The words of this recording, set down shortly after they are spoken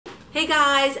Hey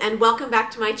guys, and welcome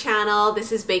back to my channel.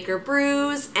 This is Baker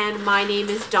Brews, and my name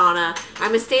is Donna.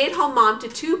 I'm a stay-at-home mom to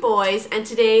 2 boys, and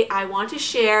today I want to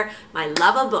share my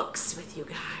love of books with you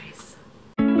guys.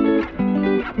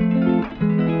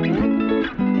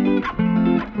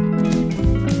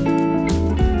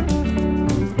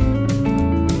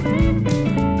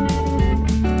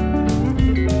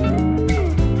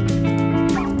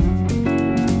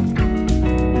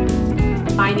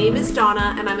 My name is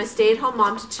Donna, and I'm a stay-at-home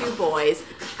mom to 2 boys.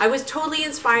 I was totally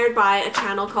inspired by a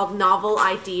channel called Novel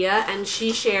Idea, and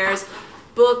she shares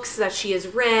books that she has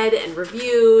read and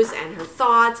reviews and her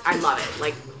thoughts. I love it.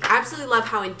 Like, absolutely love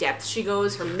how in-depth she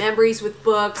goes, her memories with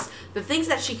books. The things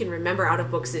that she can remember out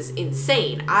of books is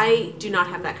insane. I do not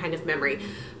have that kind of memory.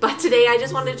 But today I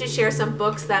just wanted to share some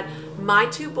books that my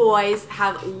 2 boys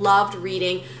have loved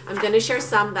reading. I'm going to share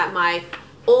some that my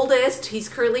oldest, he's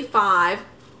currently 5,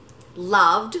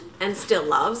 loved and still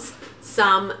loves,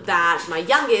 some that my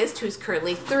youngest, who's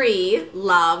currently 3,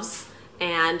 loves,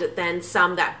 and then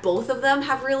some that both of them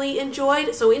have really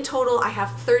enjoyed. So in total, I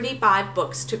have 35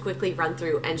 books to quickly run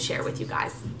through and share with you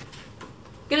guys. I'm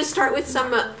gonna start with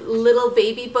some little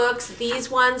baby books. These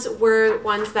ones were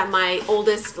ones that my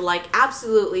oldest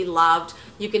absolutely loved.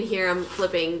 You can hear him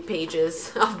flipping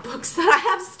pages of books that I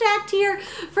have stacked here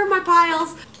from my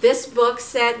piles. This book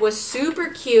set was super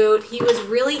cute. He was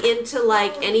really into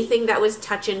anything that was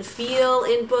touch and feel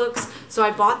in books. So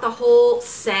I bought the whole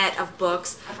set of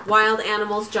books, Wild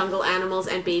Animals, Jungle Animals,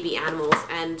 and Baby Animals.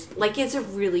 And it's a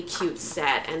really cute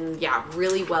set, and yeah,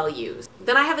 really well used.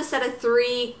 Then I have a set of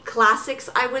 3 classics,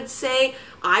 I would say.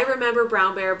 I remember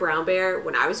Brown Bear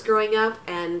when I was growing up,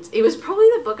 and it was probably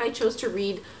the book I chose to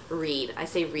read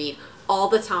all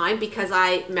the time because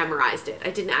I memorized it. I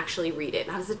didn't actually read it.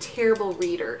 I was a terrible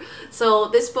reader. So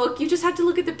this book, you just had to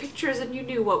look at the pictures and you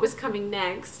knew what was coming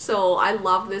next. So I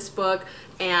love this book,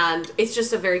 and it's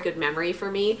just a very good memory for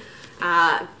me.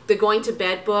 The Going to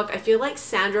Bed book, I feel like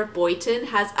Sandra Boynton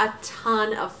has a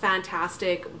ton of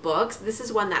fantastic books. This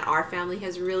is one that our family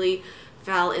has really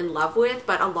fell in love with,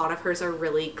 but a lot of hers are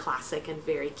really classic and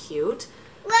very cute.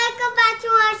 Welcome back to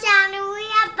our channel. We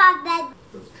have Bob Bed.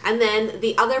 And then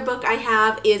the other book I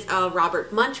have is a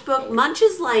Robert Munsch book. Munsch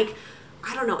is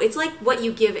I don't know, it's like what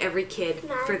you give every kid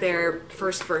for their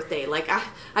first birthday.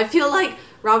 I feel like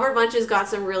Robert Munsch has got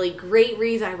some really great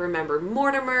reads. I remember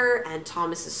Mortimer and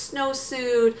Thomas's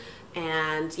Snowsuit.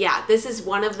 And yeah, this is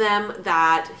one of them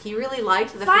that he really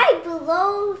liked. The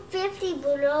 50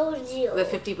 Below Zero. The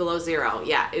 50 Below Zero.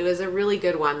 Yeah, it was a really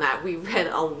good one that we read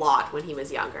a lot when he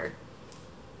was younger.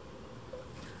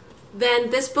 Then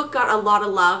this book got a lot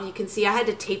of love. You can see I had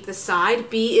to tape the side.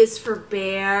 B is for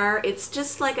Bear. It's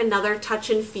just like another touch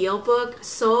and feel book.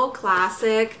 So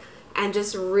classic and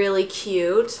just really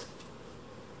cute.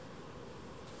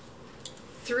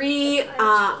 3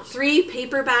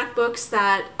 paperback books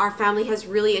that our family has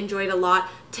really enjoyed a lot.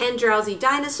 10 Drowsy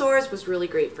Dinosaurs was really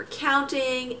great for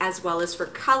counting as well as for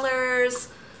colors.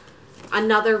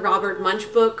 Another Robert Munsch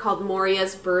book called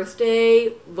Moira's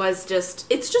Birthday was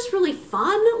it's just really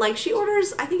fun. She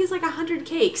orders, I think it's 100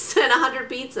 cakes and 100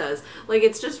 pizzas.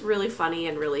 It's just really funny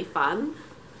and really fun.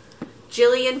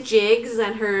 Jillian Jiggs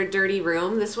and Her Dirty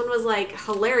Room. This one was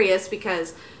hilarious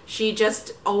because she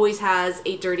just always has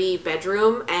a dirty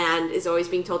bedroom and is always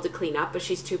being told to clean up, but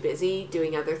she's too busy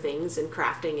doing other things and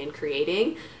crafting and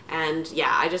creating. And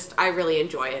yeah, I really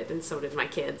enjoy it, and so did my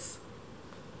kids.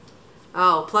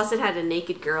 Oh, plus it had a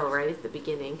naked girl right at the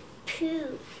beginning.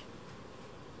 Pooh.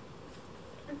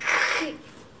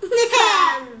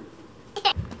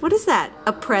 What is that?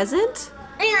 A present?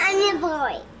 I'm a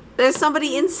boy. There's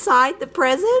somebody inside the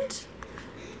present?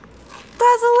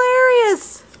 That's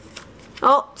hilarious.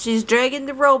 Oh, she's dragging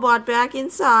the robot back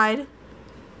inside.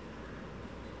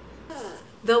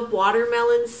 The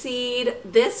watermelon seed.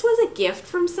 This was a gift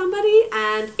from somebody,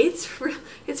 and it's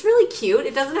really cute.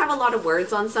 It doesn't have a lot of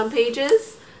words on some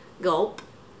pages. Gulp.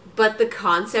 But the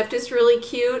concept is really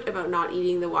cute about not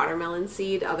eating the watermelon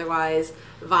seed. Otherwise,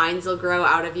 vines will grow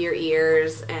out of your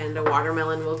ears and a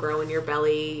watermelon will grow in your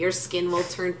belly. Your skin will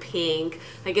turn pink.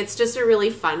 It's just a really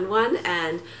fun one.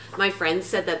 And my friends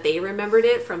said that they remembered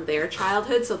it from their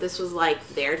childhood. So this was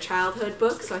their childhood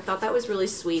book. So I thought that was really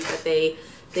sweet that they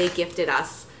gifted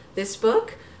us this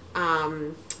book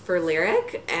for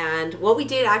Lyric. And what we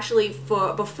did actually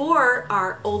before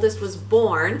our oldest was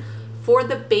born, for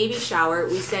the baby shower,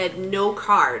 we said no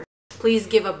cards. Please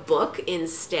give a book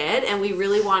instead. And we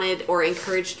really wanted or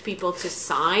encouraged people to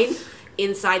sign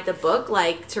inside the book,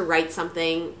 to write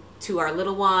something to our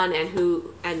little one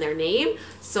and their name.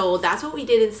 So that's what we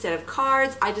did instead of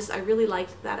cards. I really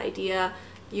liked that idea.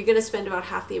 you're going to spend about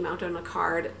half the amount on a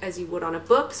card as you would on a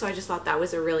book. So I just thought that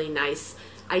was a really nice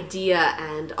idea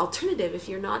and alternative if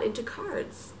you're not into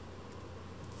cards.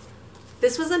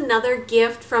 This was another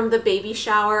gift from the baby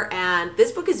shower, and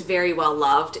this book is very well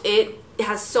loved. It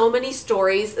has so many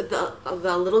stories, the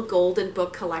little golden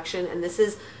book collection, and this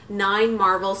is 9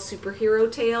 Marvel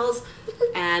superhero tales.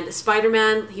 And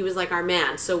Spider-Man, he was like our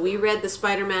man. So we read the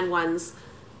Spider-Man ones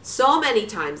so many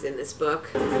times in this book.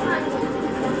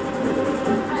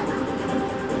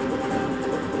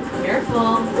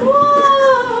 Careful.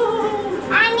 Whoa!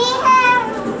 I need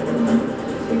help.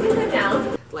 You can go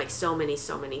down. Like so many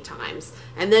times.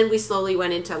 And then we slowly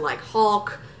went into like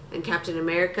Hulk and Captain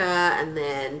America and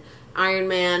then Iron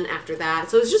Man after that.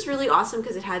 So it was just really awesome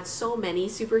because it had so many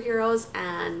superheroes,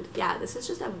 and yeah, this is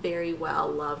just a very well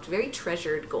loved, very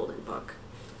treasured golden book.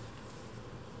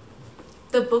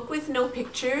 The book with no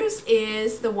pictures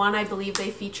is the one I believe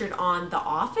they featured on The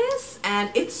Office, and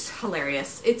it's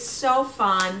hilarious. It's so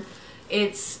fun.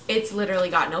 It's literally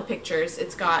got no pictures.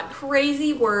 It's got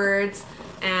crazy words,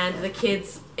 and the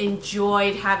kids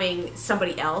enjoyed having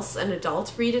somebody else, an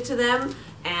adult, read it to them.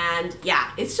 And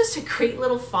yeah, it's just a great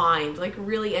little find, like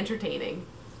really entertaining.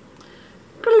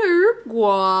 Broog,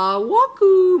 broog,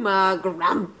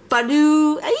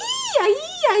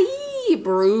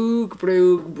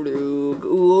 broog,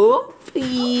 oop,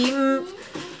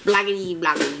 blaggity,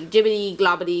 blaggity, jibbity,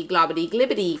 globbity, globbity,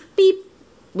 glibbity, beep,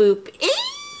 boop,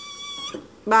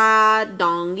 ba,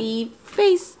 dongy,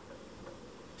 face.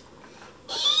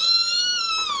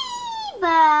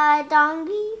 Ba,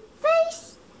 dongy,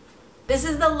 face. This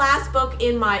is the last book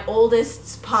in my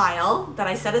oldest's pile that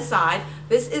I set aside.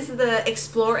 This is the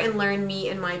Explore and Learn Me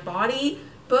and My Body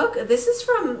book. This is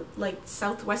from like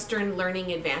Southwestern Learning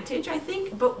Advantage, I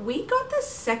think, but we got this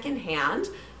secondhand,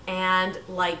 and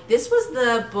like this was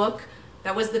the book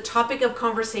that was the topic of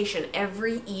conversation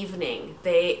every evening.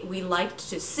 We liked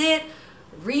to sit,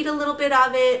 read a little bit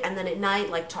of it, and then at night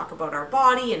like talk about our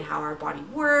body and how our body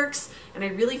works. And I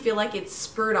really feel like it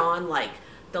spurred on like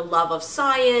the love of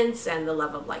science and the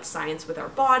love of like science with our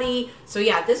body. So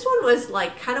yeah, this one was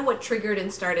like kind of what triggered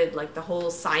and started like the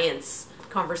whole science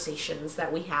conversations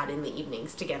that we had in the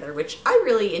evenings together, which I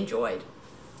really enjoyed.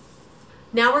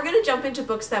 Now we're going to jump into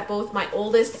books that both my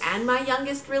oldest and my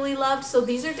youngest really loved. So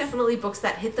these are definitely books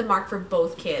that hit the mark for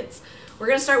both kids. We're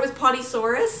going to start with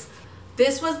Pottysaurus.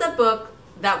 This was the book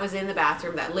that was in the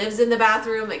bathroom, that lives in the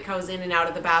bathroom, it goes in and out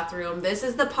of the bathroom. This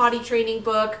is the potty training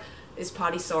book, is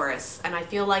Pottysaurus. And I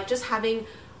feel like just having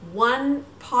one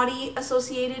potty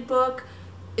associated book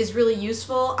is really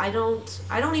useful. I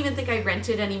don't even think I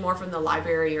rented anymore from the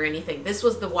library or anything. This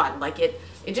was the one. Like it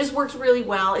just worked really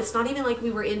well. It's not even like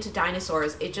we were into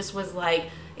dinosaurs. It just was like,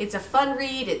 it's a fun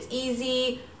read, it's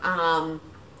easy.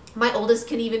 My oldest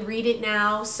can even read it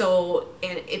now, so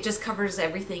and it just covers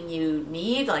everything you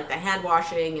need, like the hand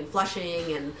washing and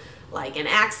flushing and like an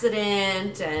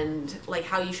accident and like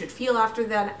how you should feel after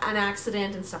an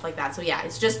accident and stuff like that. So yeah,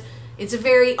 it's a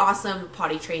very awesome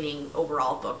potty training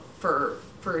overall book for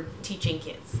teaching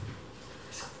kids.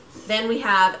 Then we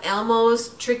have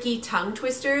Elmo's Tricky Tongue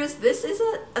Twisters. This is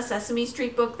a Sesame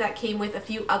Street book that came with a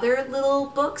few other little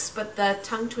books, but the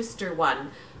tongue twister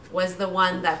one was the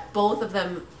one that both of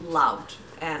them loved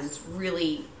and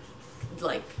really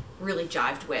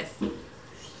jived with.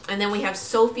 And then we have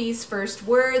Sophie's First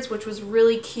Words, which was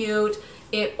really cute.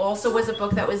 It also was a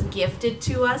book that was gifted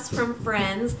to us from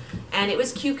friends, and it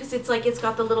was cute because it's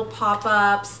got the little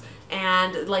pop-ups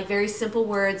and like very simple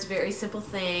words, very simple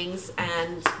things.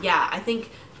 And yeah, I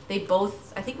think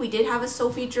we did have a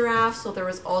Sophie giraffe, so there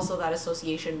was also that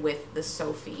association with the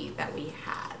Sophie that we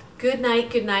had.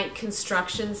 Goodnight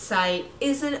Construction Site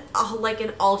is like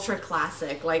an ultra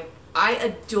classic. Like I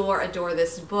adore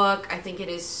this book. I think it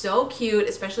is so cute,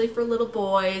 especially for little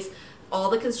boys. All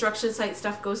the construction site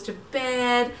stuff goes to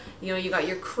bed. You know, you got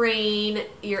your crane,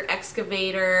 your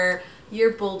excavator,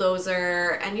 your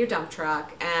bulldozer, and your dump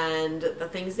truck, and the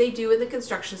things they do in the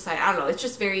construction site. I don't know,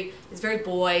 it's very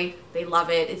boy. They love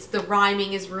it. The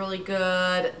rhyming is really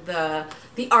good. The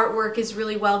artwork is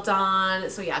really well done.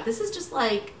 So yeah, this is just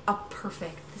like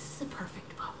this is a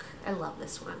perfect book. I love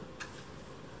this one.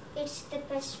 It's the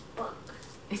best book.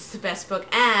 It's the best book,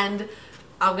 and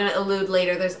I'm going to allude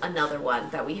later, there's another one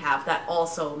that we have that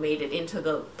also made it into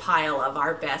the pile of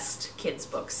our best kids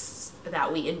books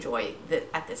that we enjoy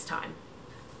at this time.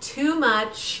 Too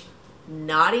Much,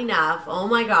 Not Enough. Oh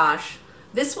my gosh.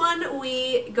 This one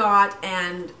we got,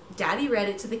 and Daddy read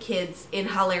it to the kids in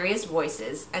hilarious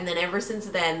voices, and then ever since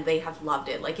then they have loved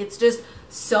it. Like, it's just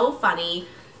so funny.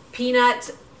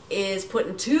 Peanut is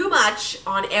putting too much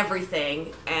on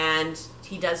everything, and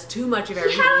he does too much of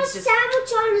everything. He has a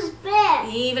sandwich on his bed.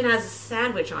 He even has a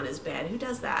sandwich on his bed. Who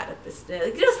does that at this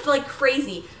day? Just like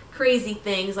crazy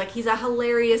things. Like, he's a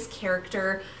hilarious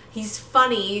character. He's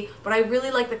funny, but I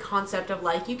really like the concept of,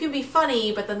 like, you can be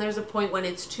funny, but then there's a point when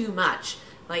it's too much.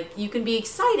 Like, you can be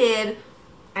excited,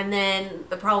 and then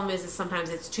the problem is sometimes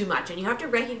it's too much. And you have to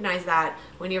recognize that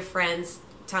when your friends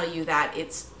tell you that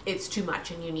it's too much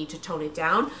and you need to tone it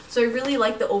down. So I really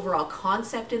like the overall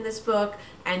concept in this book,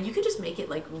 and you can just make it,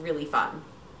 like, really fun.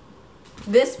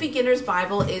 This beginner's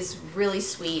Bible is really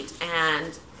sweet,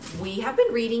 and we have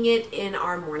been reading it in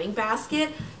our morning basket,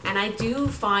 and I do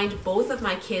find both of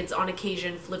my kids on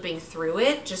occasion flipping through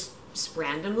it just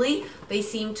randomly. They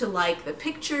seem to like the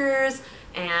pictures,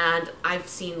 and I've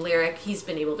seen Lyric, he's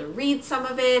been able to read some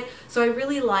of it, so I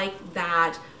really like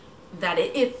that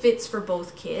it fits for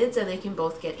both kids and they can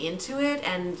both get into it.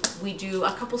 And we do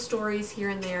a couple stories here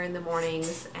and there in the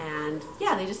mornings, and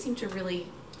yeah, they just seem to really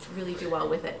do well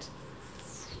with it.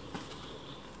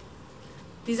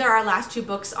 These are our last two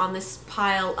books on this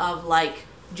pile of, like,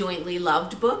 jointly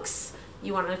loved books.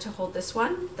 You wanted to hold this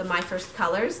one, the My First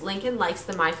Colors. Lincoln likes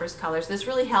the My First Colors. This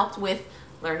really helped with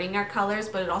learning our colors,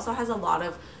 but it also has a lot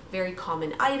of very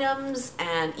common items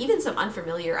and even some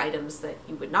unfamiliar items that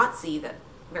you would not see that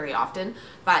very often.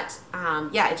 But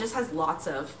yeah, it just has lots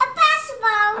of... A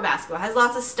basketball. A basketball. It has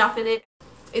lots of stuff in it.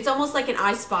 It's almost like an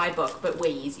I Spy book, but way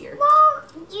easier. Well,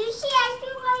 do you see ice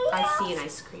cream right here? I see an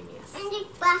ice cream, yes. And a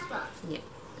basketball. Yeah,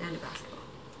 and a basketball.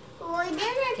 Well, there's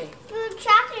Okay. a blue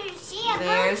tractor. You see a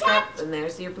There's blue tractor? and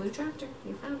there's your blue tractor.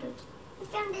 You found it. I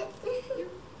found it.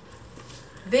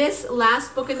 This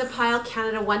last book in the pile,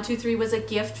 Canada 123, was a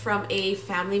gift from a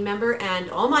family member, and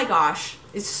oh my gosh,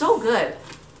 it's so good.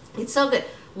 It's so good.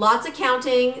 Lots of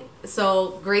counting,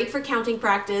 so great for counting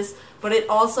practice, but it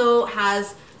also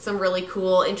has some really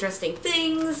cool, interesting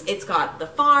things. It's got the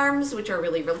farms, which are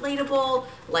really relatable,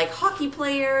 like hockey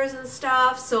players and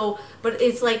stuff. So, but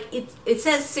it's like, it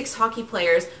says 6 hockey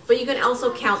players, but you can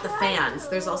also count the fans.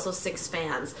 There's also 6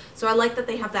 fans. So I like that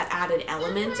they have that added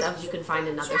element of you can find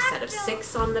another set of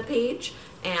 6 on the page.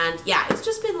 And yeah, it's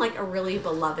just been like a really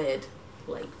beloved,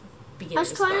 like, I beginner's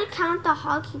was trying book. to count the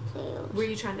hockey players. Were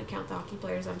you trying to count the hockey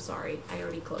players? I'm sorry. I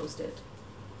already closed it.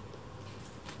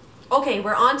 Okay,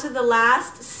 we're on to the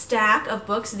last stack of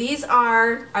books. These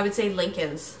are, I would say,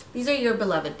 Lincoln's. These are your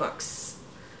beloved books.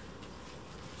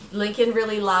 Lincoln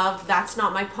really loved That's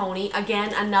Not My Pony.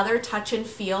 Again, another touch and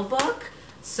feel book.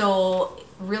 So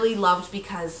really loved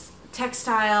because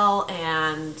textile,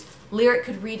 and Lyric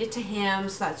could read it to him,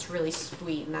 so that's really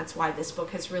sweet, and that's why this book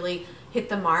has really hit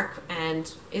the mark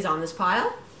and is on this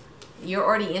pile. You're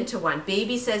already into one.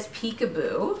 Baby Says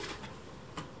Peekaboo.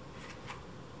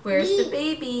 Where's the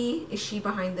baby? Is she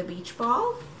behind the beach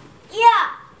ball?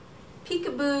 Yeah.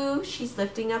 Peekaboo, she's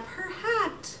lifting up her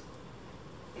hat.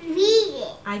 Read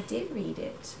it. I did read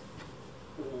it.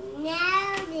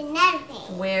 Now the next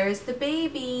page. Where is the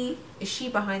baby? Is she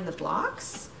behind the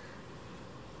blocks?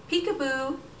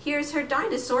 Peekaboo, here's her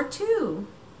dinosaur too.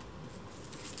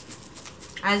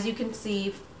 As you can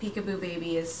see, Peekaboo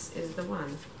baby is the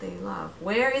one they love.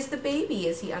 Where is the baby?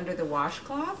 Is he under the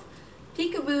washcloth?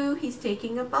 Peekaboo, he's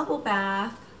taking a bubble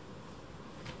bath.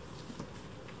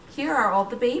 Here are all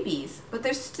the babies, but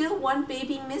there's still one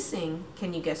baby missing.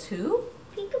 Can you guess who?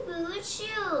 Peekaboo, it's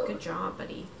you. Good job,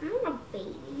 buddy. I'm a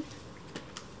baby.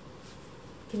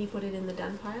 Can you put it in the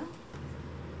done pile?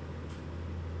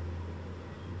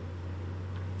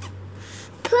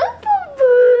 Peekaboo.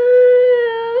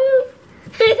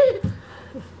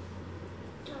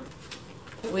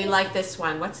 We like this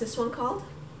one. What's this one called?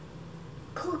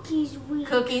 Cookies Week.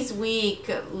 Cookies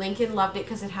Week. Lincoln loved it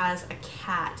because it has a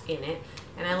cat in it.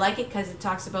 And I like it because it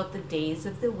talks about the days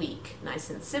of the week. Nice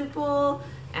and simple.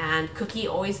 And Cookie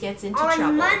always gets into trouble.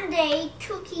 On Monday,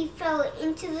 Cookie fell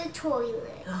into the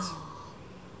toilet. Oh,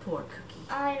 poor Cookie.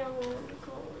 I don't want to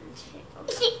go into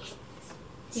it.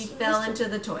 He fell into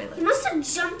the toilet. He must have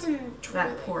jumped in the toilet.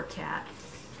 That poor cat.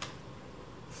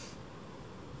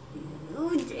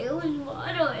 Ooh, there was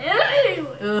water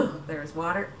everywhere. Ugh, there's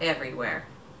water everywhere.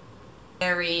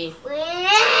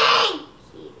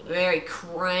 Very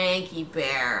cranky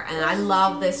bear. And I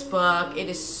love this book. It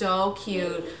is so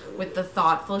cute with the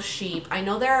thoughtful sheep. I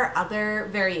know there are other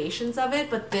variations of it,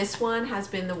 but this one has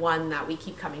been the one that we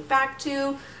keep coming back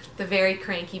to. The very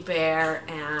cranky bear,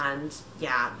 and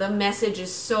yeah, the message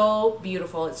is so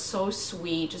beautiful. It's so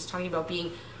sweet, just talking about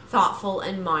being thoughtful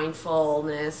and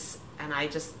mindfulness. And I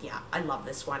just, yeah, I love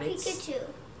this one. Pikachu.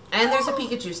 And there's a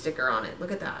Pikachu sticker on it.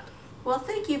 Look at that. Well,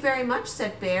 thank you very much,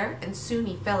 said Bear, and soon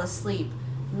he fell asleep.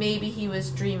 Maybe he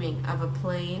was dreaming of a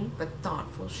plain but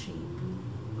thoughtful sheep.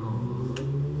 Aww.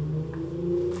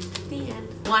 The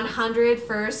end. 100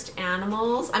 First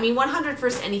Animals. I mean, 100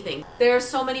 First anything. There are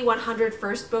so many 100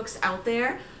 First books out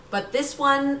there, but this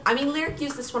one, I mean, Lyric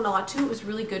used this one a lot too. It was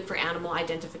really good for animal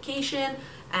identification,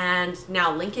 and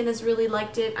now Lincoln has really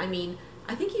liked it. I mean,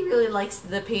 I think he really likes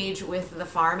the page with the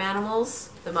farm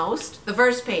animals the most. The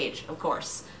first page, of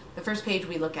course. The first page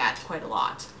we look at quite a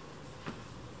lot.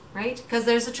 Right? Because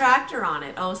there's a tractor on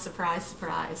it. Oh, surprise,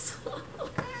 surprise.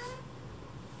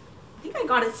 I think I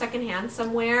got it secondhand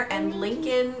somewhere, and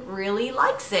Lincoln really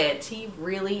likes it. He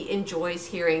really enjoys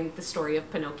hearing the story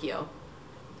of Pinocchio.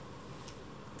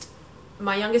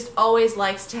 My youngest always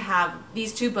likes to have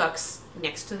these two books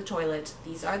next to the toilet.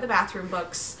 These are the bathroom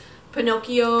books.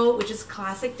 Pinocchio, which is a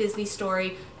classic Disney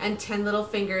story, and 10 Little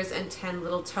Fingers and 10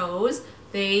 Little Toes.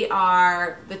 They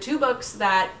are the two books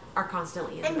that are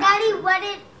constantly in the bathroom. And Daddy read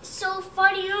it so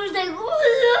funny. It was like,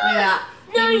 oh, yeah.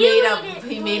 No,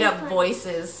 He made up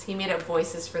voices. He made up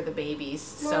voices for the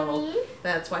babies. Mommy, so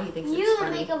that's why he thinks you it's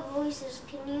funny. make up voices.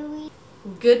 Can you read?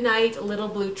 Good Night, Little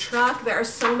Blue Truck. There are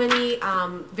so many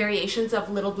variations of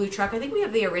Little Blue Truck. I think we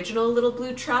have the original Little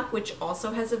Blue Truck, which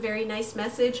also has a very nice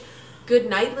message. Good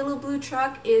Night, Little Blue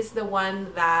Truck is the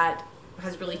one that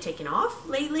has really taken off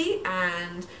lately,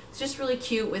 and it's just really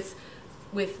cute with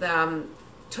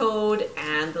Toad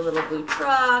and the little blue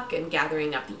truck and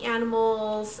gathering up the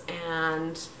animals,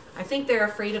 and I think they're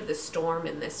afraid of the storm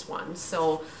in this one.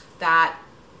 So that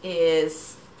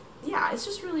is, yeah, it's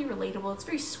just really relatable. It's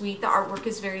very sweet. The artwork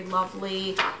is very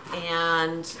lovely,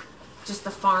 and just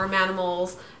the farm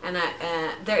animals, and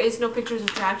there is no pictures of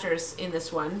tractors in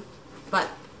this one, but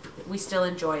we still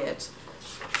enjoy it.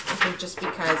 I think just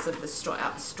because of the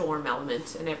storm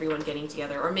element and everyone getting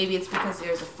together, or maybe it's because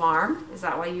there's a farm. Is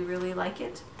that why you really like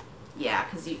it? Yeah,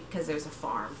 because there's a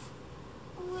farm.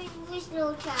 There's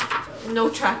no tractors. No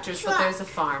tractors, but there's a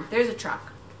farm. There's a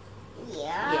truck.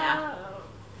 Yeah. Yeah.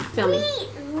 Film me.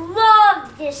 We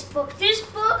love this book. This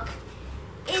book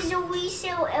is a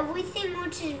resale everything,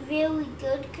 which is really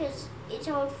good because it's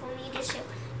hard for me to sell.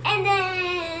 And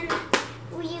then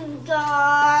we've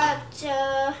got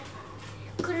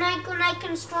Good Night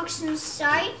Construction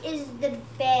Site is the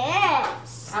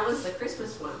best. That was the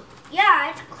Christmas one.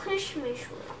 Yeah, it's a Christmas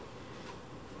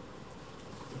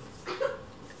one.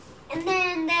 And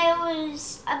then there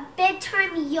was a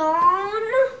bedtime yarn,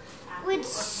 which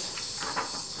so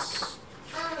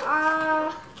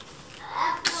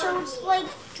it's like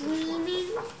dreaming.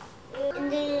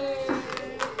 And then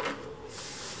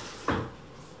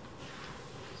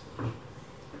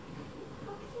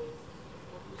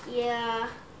yeah,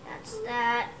 that's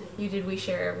that. Did we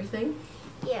share everything?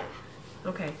 Yeah.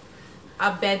 Okay.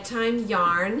 A bedtime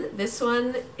yarn. This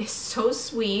one is so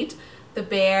sweet. The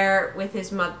bear with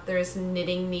his mother's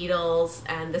knitting needles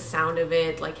and the sound of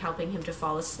it like helping him to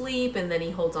fall asleep, and then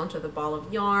he holds onto the ball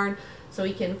of yarn so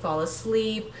he can fall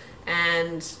asleep,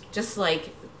 and just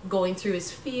like going through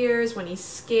his fears when he's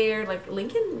scared. Like,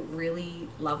 Lincoln really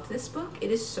loved this book.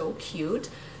 It is so cute,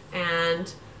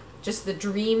 and just the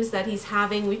dreams that he's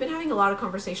having. We've been having a lot of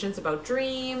conversations about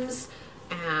dreams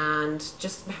and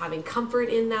just having comfort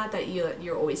in that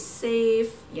you're always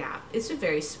safe. Yeah, it's a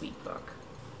very sweet book.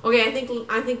 Okay, I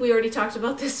think we already talked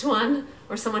about this one,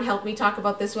 or someone helped me talk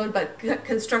about this one, but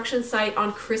Construction Site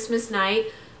on Christmas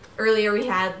night. Earlier we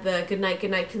had the Good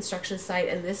Night Construction Site,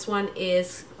 and this one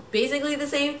is basically the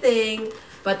same thing,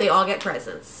 but they all get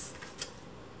presents,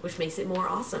 which makes it more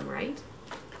awesome, right?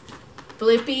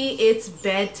 Blippi, It's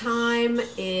Bedtime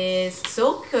is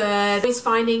so good. He's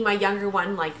finding my younger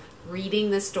one, like, reading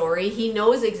the story. He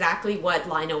knows exactly what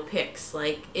Lino picks.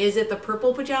 Like, is it the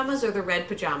purple pajamas or the red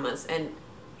pajamas? And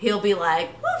he'll be like,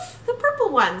 woof, the purple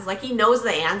ones. Like, he knows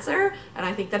the answer, and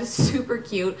I think that is super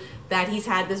cute that he's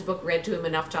had this book read to him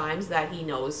enough times that he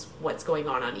knows what's going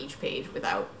on each page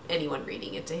without anyone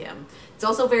reading it to him. It's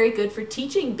also very good for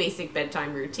teaching basic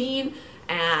bedtime routine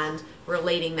and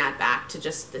relating that back to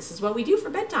just, this is what we do for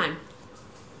bedtime.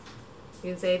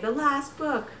 You can say, the last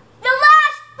book. The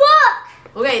last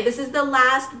book! Okay, this is the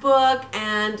last book,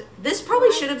 and this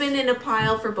probably should have been in a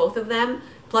pile for both of them.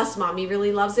 Plus, Mommy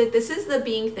really loves it. This is the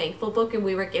Being Thankful book, and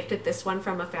we were gifted this one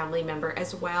from a family member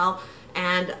as well.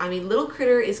 And, I mean, Little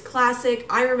Critter is classic.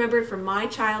 I remember it from my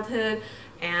childhood,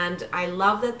 and I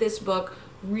love that this book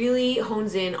really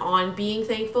hones in on being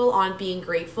thankful, on being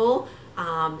grateful,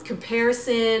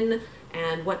 comparison,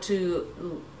 and what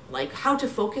to, like, how to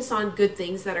focus on good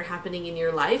things that are happening in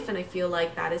your life. And I feel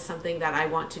like that is something that I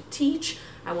want to teach,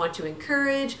 I want to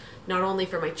encourage, not only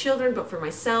for my children, but for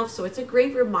myself. So it's a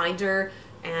great reminder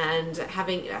and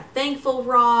having a thankful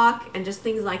rock and just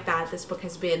things like that. This book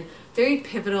has been very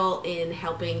pivotal in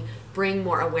helping bring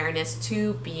more awareness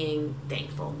to being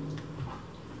thankful.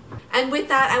 And with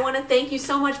that, I want to thank you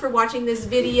so much for watching this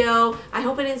video. I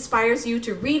hope it inspires you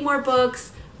to read more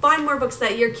books, find more books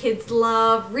that your kids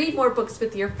love, read more books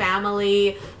with your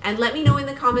family, and let me know in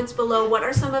the comments below what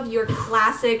are some of your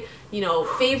classic,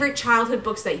 favorite childhood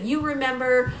books that you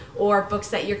remember, or books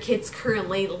that your kids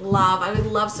currently love. I would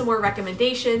love some more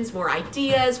recommendations, more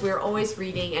ideas. We're always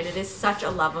reading, and it is such a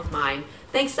love of mine.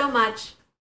 Thanks so much.